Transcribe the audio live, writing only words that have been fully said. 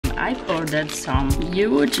I've ordered some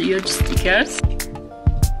huge stickers.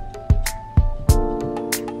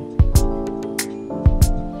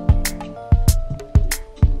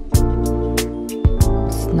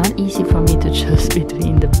 It's not easy for me to choose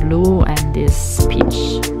between the blue and this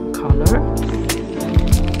peach color.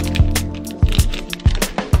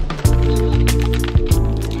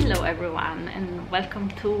 Hello everyone and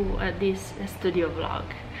welcome to this studio vlog.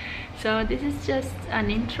 So this is just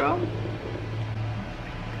an intro.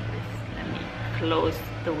 Let me close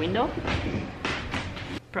the window.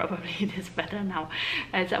 Probably it is better now.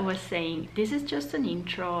 As I was saying, this is just an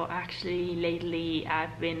intro. Actually, lately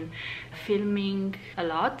I've been filming a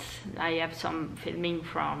lot. I have some filming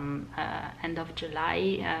from end of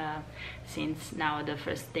July since now the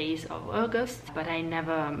first days of August, but I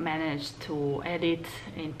never managed to edit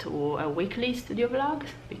into a weekly studio vlog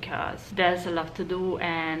because there's a lot to do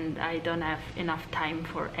and I don't have enough time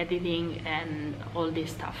for editing and all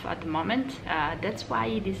this stuff at the moment. That's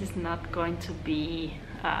why this is not going to be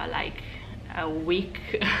like a week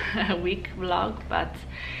vlog, but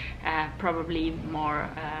probably more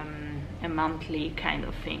a monthly kind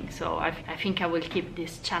of thing. So I think I will keep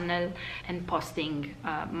this channel and posting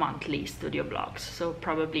monthly studio vlogs, so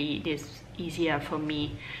probably it is easier for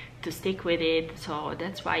me to stick with it. So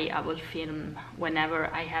that's why I will film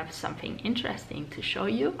whenever I have something interesting to show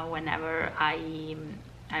you, whenever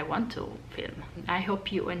I want to film. I hope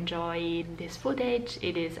you enjoy this footage.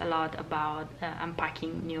 It is a lot about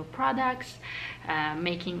unpacking new products,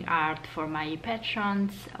 making art for my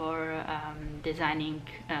patrons, or designing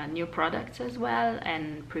new products as well,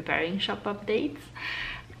 and preparing shop updates.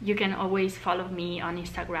 You can always follow me on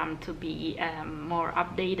Instagram to be more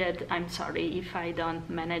updated. I'm sorry if I don't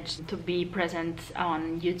manage to be present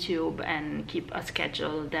on YouTube and keep a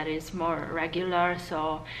schedule that is more regular.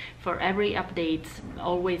 So for every update,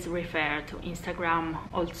 always refer to Instagram.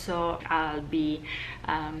 Also, I'll be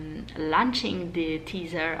launching the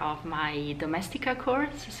teaser of my Domestika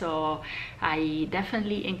course. So I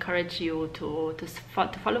definitely encourage you to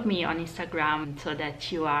follow me on Instagram so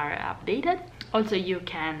that you are updated. Also, you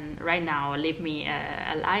can right now leave me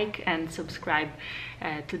a like and subscribe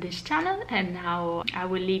to this channel. And now I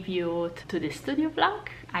will leave you to the studio vlog.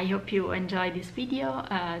 I hope you enjoy this video.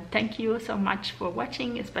 Thank you so much for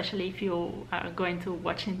watching, especially if you are going to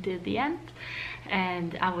watch until the end.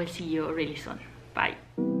 And I will see you really soon. Bye.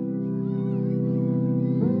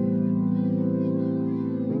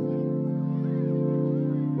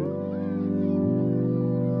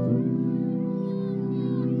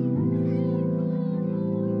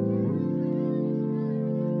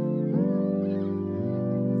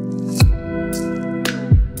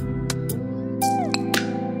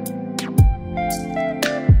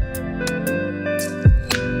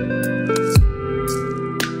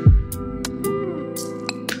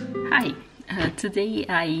 Today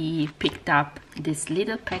I picked up this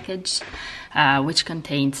little package which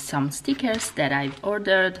contains some stickers that I've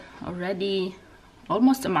ordered already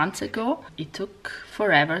almost a month ago. It took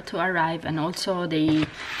forever to arrive, and also the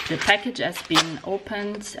package has been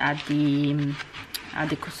opened at the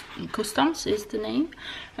customs is the name,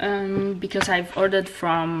 because I've ordered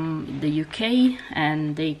from the UK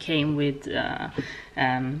and they came with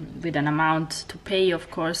an amount to pay, of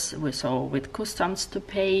course, so with customs to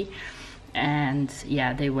pay. And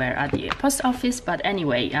yeah, they were at the post office. But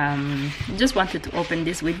anyway, just wanted to open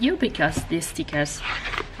this with you because these stickers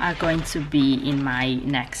are going to be in my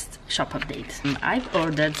next shop update. I've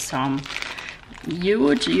ordered some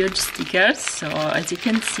huge stickers. So as you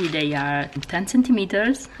can see, they are 10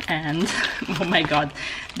 centimeters and oh my god,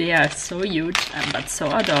 they are so huge but so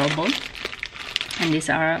adorable. And these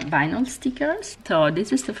are vinyl stickers. So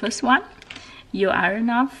this is the first one. You are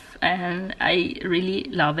enough, and I really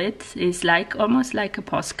love it. It's like almost like a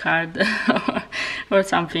postcard or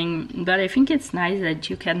something, but I think it's nice that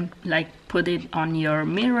you can like put it on your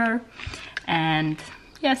mirror and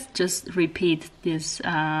yes, just repeat this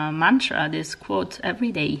mantra, this quote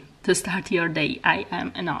every day to start your day. I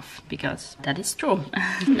am enough, because that is true.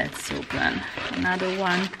 Let's open another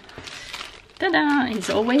one. Ta-da! It's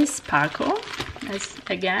always sparkle as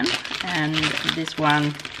again, and this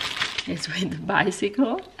one is with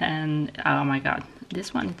bicycle, and oh my god,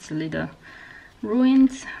 this one it's a little ruined.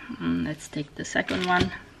 Let's take the second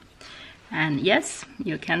one, and yes,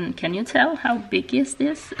 you can you tell how big is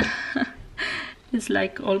this? It's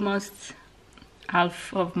like almost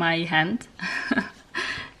half of my hand.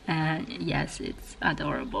 Yes, it's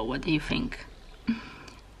adorable. What do you think?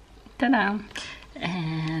 Ta-da!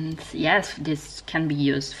 And yes, this can be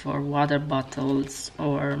used for water bottles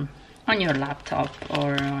or on your laptop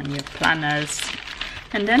or on your planners.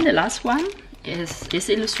 And then the last one is this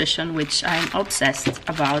illustration, which I'm obsessed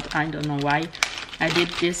about. I don't know why I did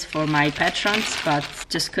this for my patrons, but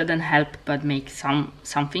just couldn't help but make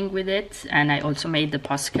something with it. And I also made the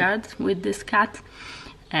postcard with this cat.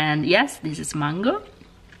 And yes, this is Mango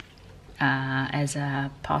as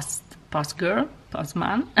a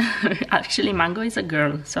postman. Actually, Mango is a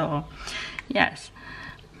girl, so yes,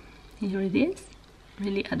 here it is,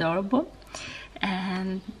 really adorable.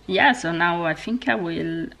 And yeah, so now I think I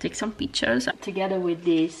will take some pictures. Together with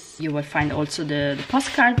this, you will find also the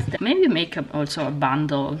postcards. Maybe make also a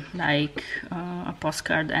bundle, like a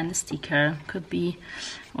postcard and a sticker could be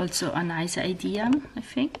also a nice idea, I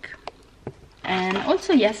think. And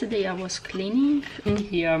also yesterday I was cleaning in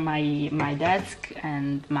here my desk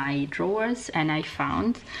and my drawers, and I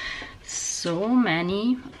found so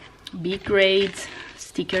many B-grade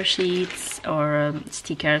sticker sheets or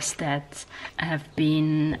stickers that have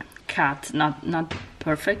been cut not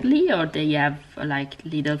perfectly, or they have like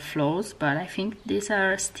little flaws, but I think these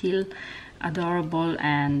are still adorable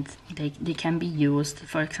and they can be used.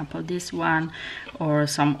 For example, this one, or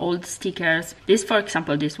some old stickers. This, for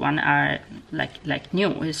example, this one are like new.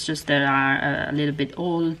 It's just they are a little bit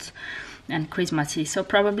old and Christmassy. So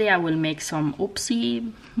probably I will make some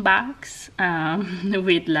oopsie bags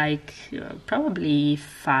with like probably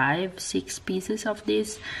 5-6 pieces of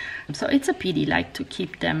this. So it's a pity like to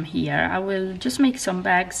keep them here. I will just make some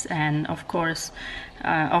bags and of course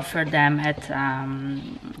offer them at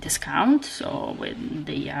discount, so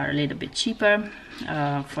they are a little bit cheaper.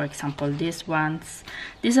 For example, these ones,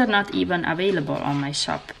 these are not even available on my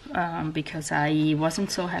shop because I wasn't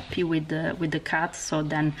so happy with the cut. So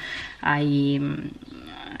then I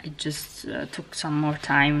just took some more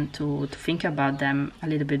time to think about them a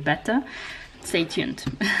little bit better. Stay tuned.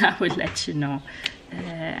 I will let you know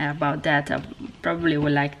about that. I probably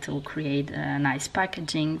would like to create a nice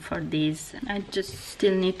packaging for these. I just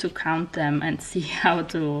still need to count them and see how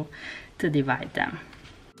to divide them.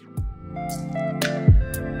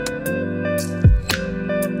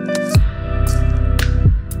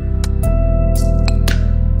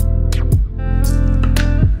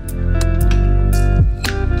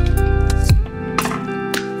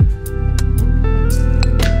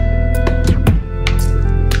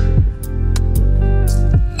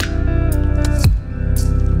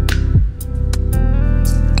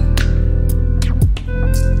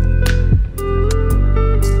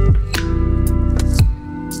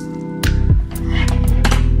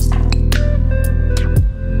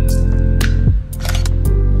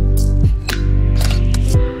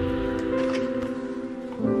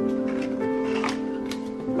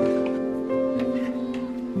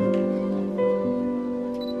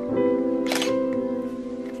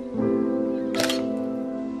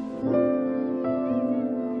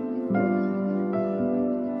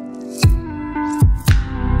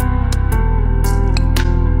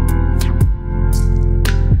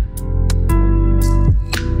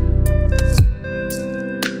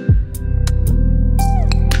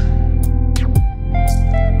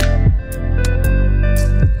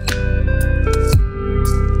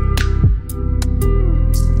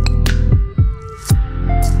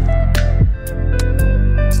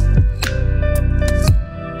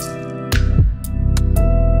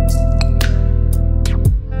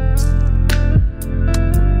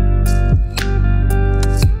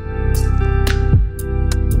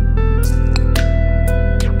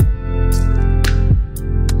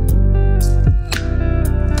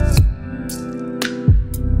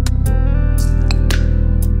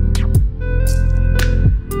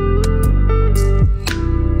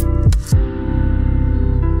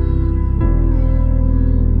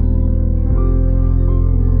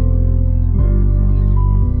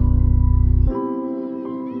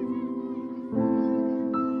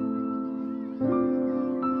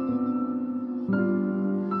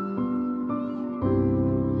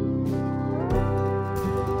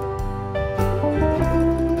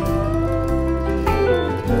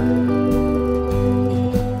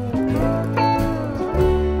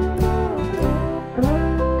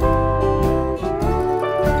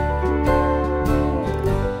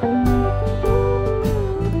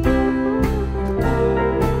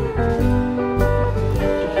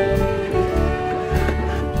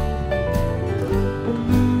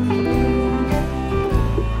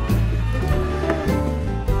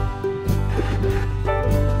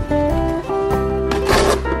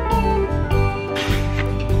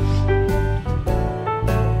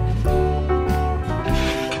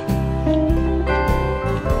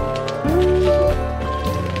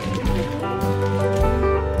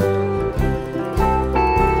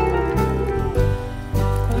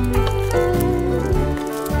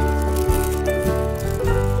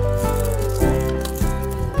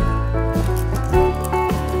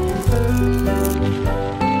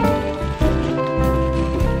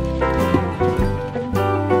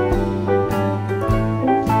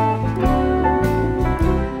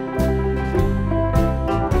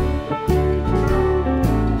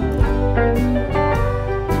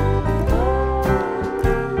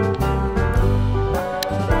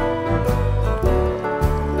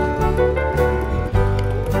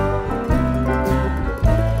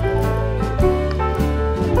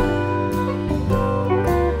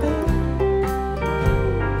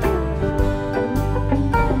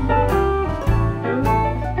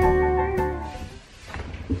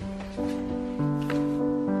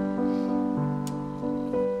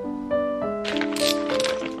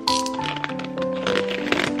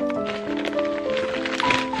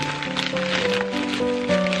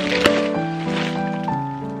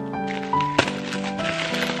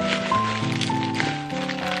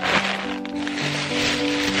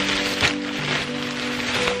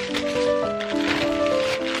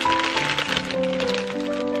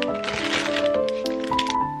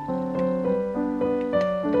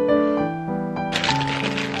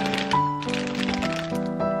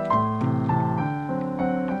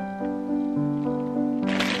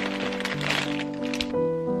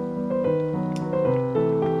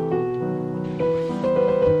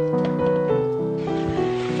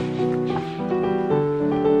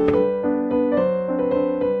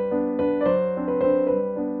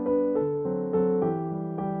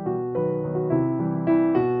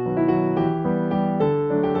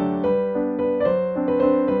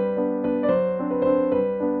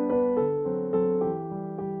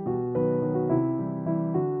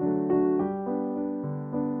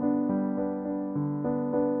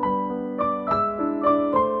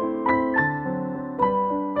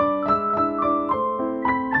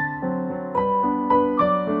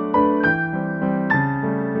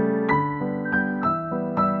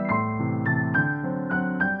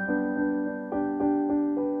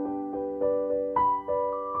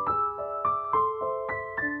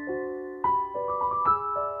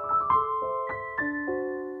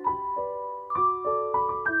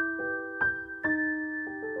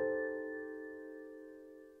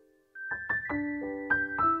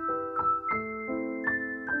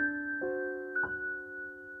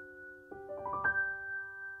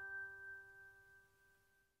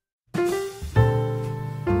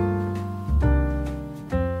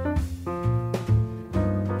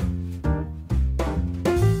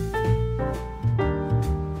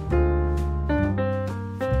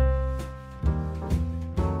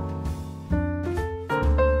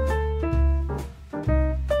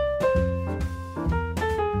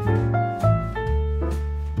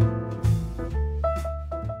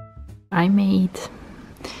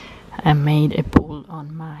 I made a poll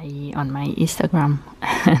on my Instagram,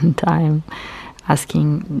 and I'm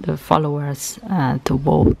asking the followers to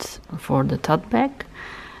vote for the tote bag,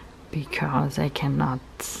 because I cannot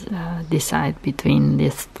decide between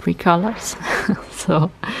these three colors.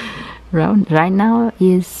 So right now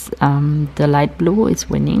is the light blue is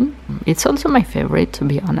winning. It's also my favorite, to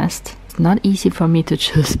be honest. It's not easy for me to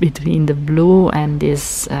choose between the blue and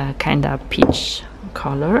this kind of peach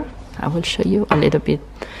color. I will show you a little bit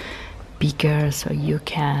bigger so you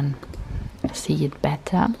can see it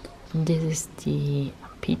better. This is the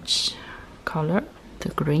peach color, the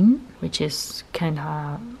green, which is kind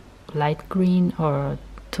of light green or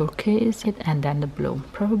turquoise, and then the blue.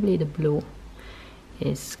 Probably the blue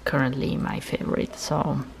is currently my favorite,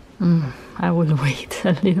 so I will wait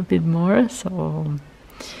a little bit more, so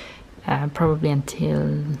probably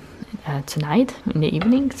until tonight in the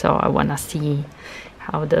evening. So I want to see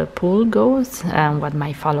how the poll goes and what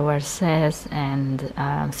my followers said,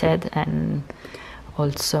 and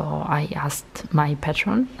also I asked my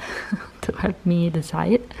patron to help me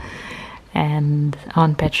decide, and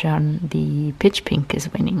on Patreon the peach pink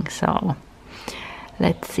is winning, so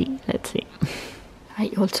let's see. I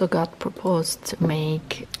also got proposed to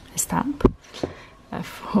make a stamp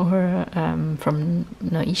from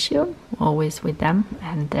No Issue, always with them,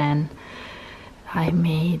 and then I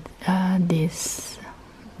made this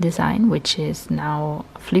design, which is now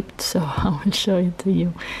flipped, so I will show it to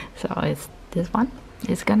you. So it's this one.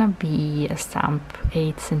 It's gonna be a stamp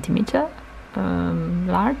 8 centimeter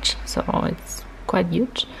large, so it's quite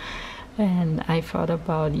huge, and I thought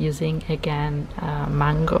about using again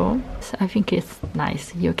mango. So I think it's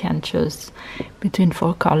nice. You can choose between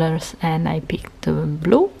 4 colors, and I picked the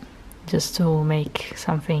blue just to make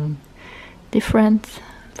something different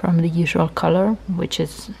from the usual color, which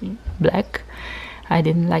is black. I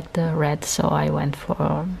didn't like the red, so I went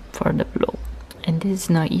for the blue. And this is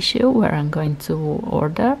No Issue, where I'm going to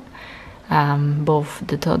order both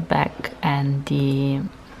the tote bag and the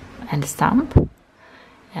stamp.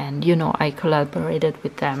 And you know, I collaborated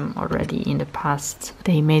with them already in the past.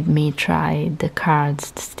 They made me try the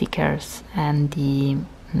cards, the stickers, and the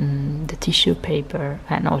tissue paper,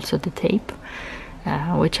 and also the tape,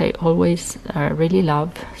 which I always really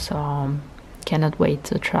love. So cannot wait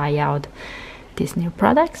to try out these new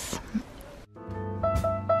products.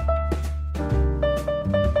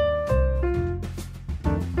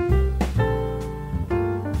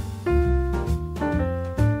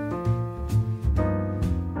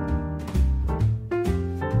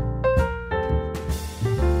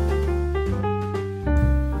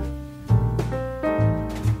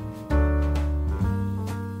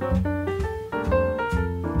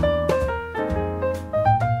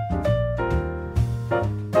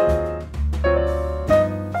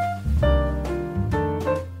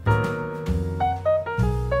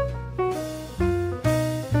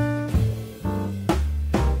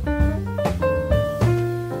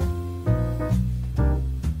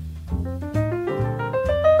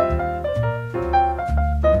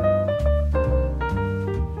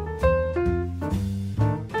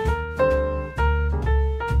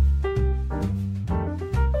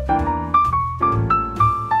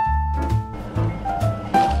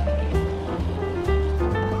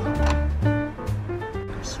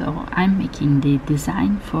 So I'm making the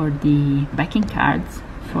design for the backing cards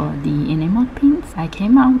for the enamel pins. I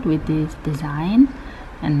came out with this design,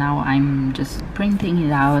 and now I'm just printing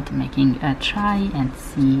it out, making a try and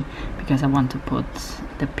see, because I want to put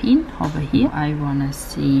the pin over here. I want to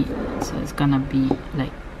see, so it's gonna be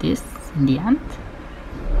like this in the end,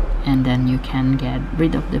 and then you can get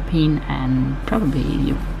rid of the pin, and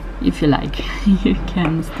probably if you like you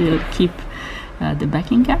can still keep the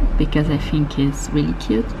backing card, because I think it's really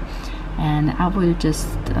cute. And I will just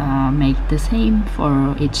make the same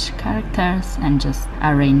for each characters and just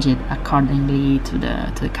arrange it accordingly to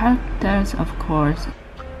the characters, of course.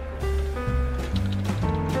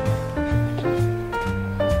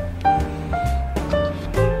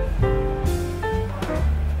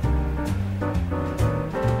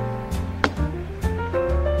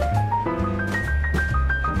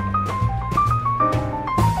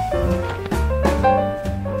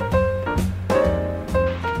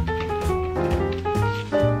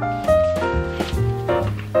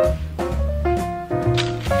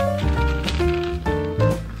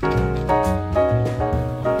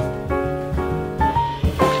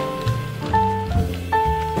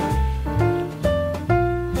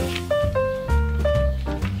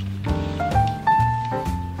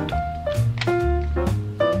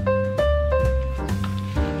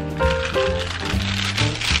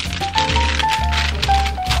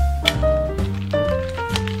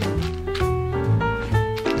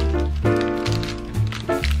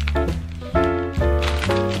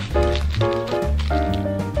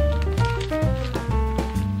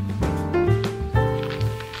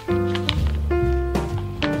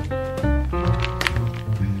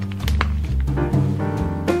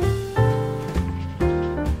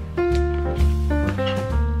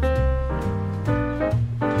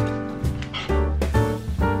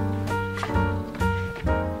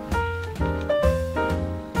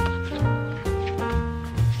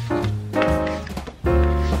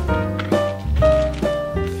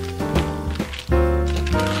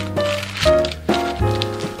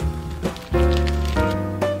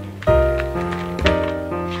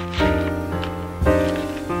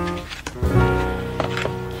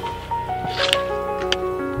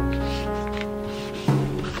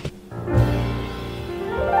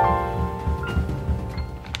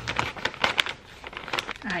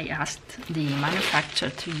 the manufacturer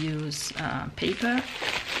to use paper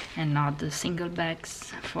and not the single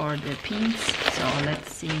bags for the pins. So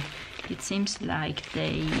let's see. It seems like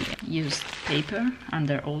they used paper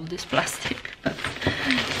under all this plastic, but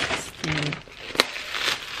still.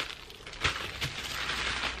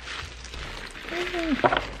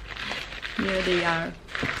 Here they are.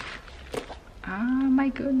 Oh my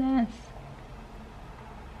goodness,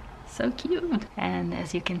 so cute. And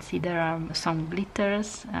as you can see, there are some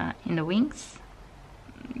glitters in the wings.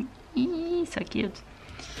 Eee, so cute.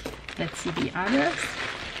 Let's see the others.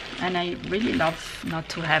 And I really love not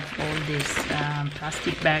to have all these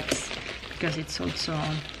plastic bags, because it's also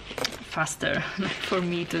faster for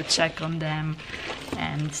me to check on them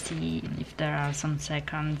and see if there are some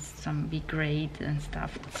seconds, some big rate and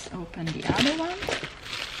stuff. Let's open the other one.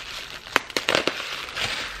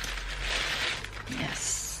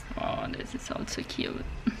 Yes, oh, this is also cute.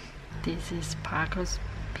 This is Paco's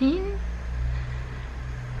pin.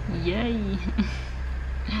 Yay!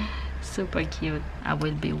 Super cute. I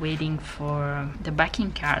will be waiting for the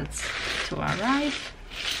backing cards to arrive,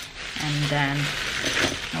 and then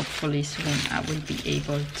hopefully soon I will be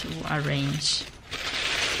able to arrange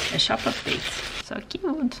a shop update. So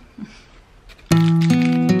cute.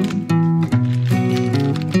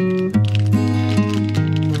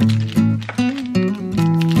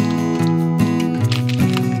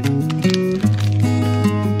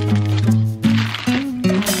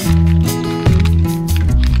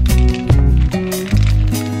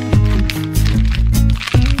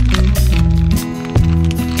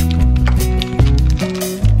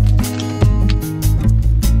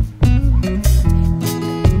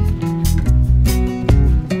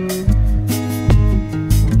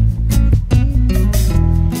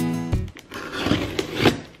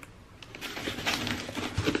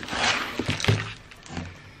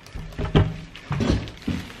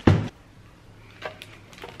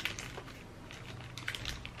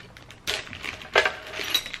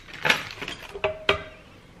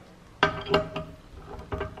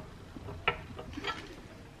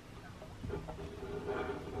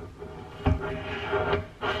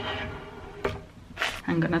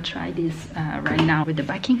 I'm gonna try this right now with the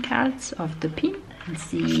backing cards of the pin and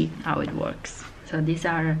see how it works. So these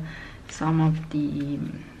are some of the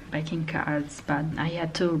backing cards, but I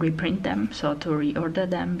had to reprint them, so to reorder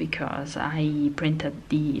them, because I printed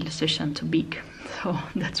the illustration too big. So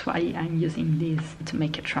that's why I'm using this to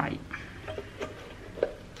make a try.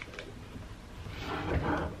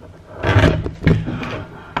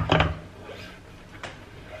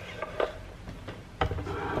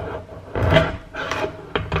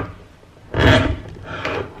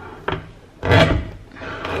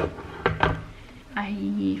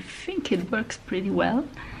 I think it works pretty well.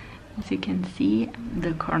 As you can see,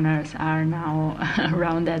 the corners are now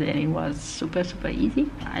rounded, and it was super easy.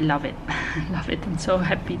 I love it. I love it. I'm so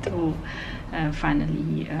happy to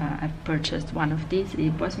finally have purchased one of these.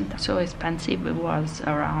 It wasn't so expensive. It was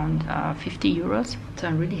around 50 euros. So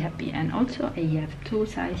I'm really happy. And also I have two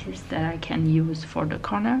sizes that I can use for the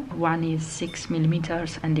corner. One is 6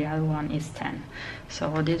 millimeters and the other one is 10.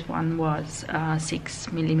 So this one was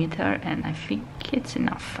 6 millimeter, and I think it's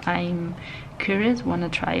enough. I'm curious, want to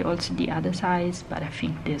try also the other size, but I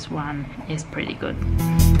think this one is pretty good.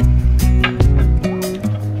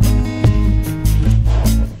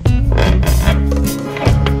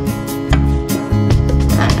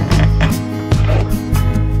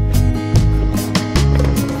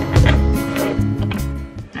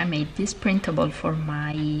 I made this printable for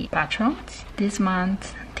my patrons. This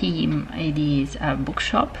month theme, it is a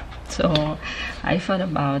bookshop, so I thought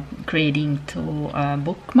about creating two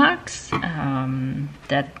bookmarks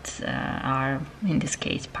that are, in this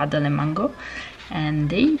case, paddle and mango, and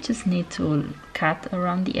they just need to cut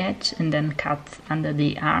around the edge and then cut under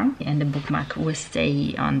the arm, and the bookmark will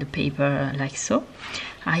stay on the paper like so.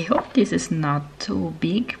 I hope this is not too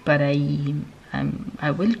big, but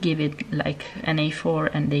I will give it like an A4,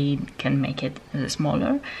 and they can make it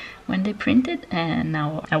smaller when they print it. And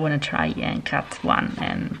now I want to try and cut one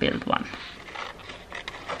and build one.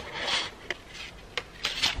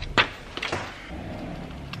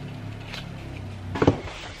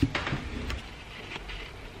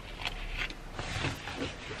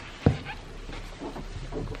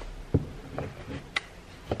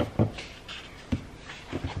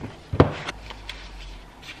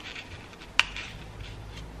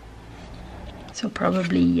 So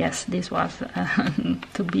probably, yes, this was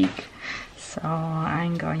too big, so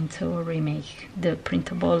I'm going to remake the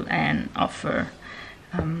printable and offer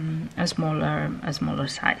a smaller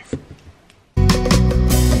size.